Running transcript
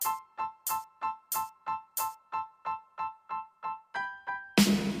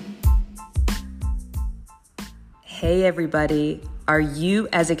Hey everybody, are you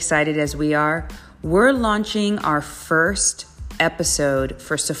as excited as we are? We're launching our first episode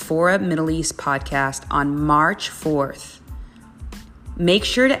for Sephora Middle East podcast on March 4th. Make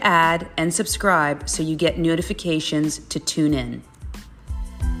sure to add and subscribe so you get notifications to tune in.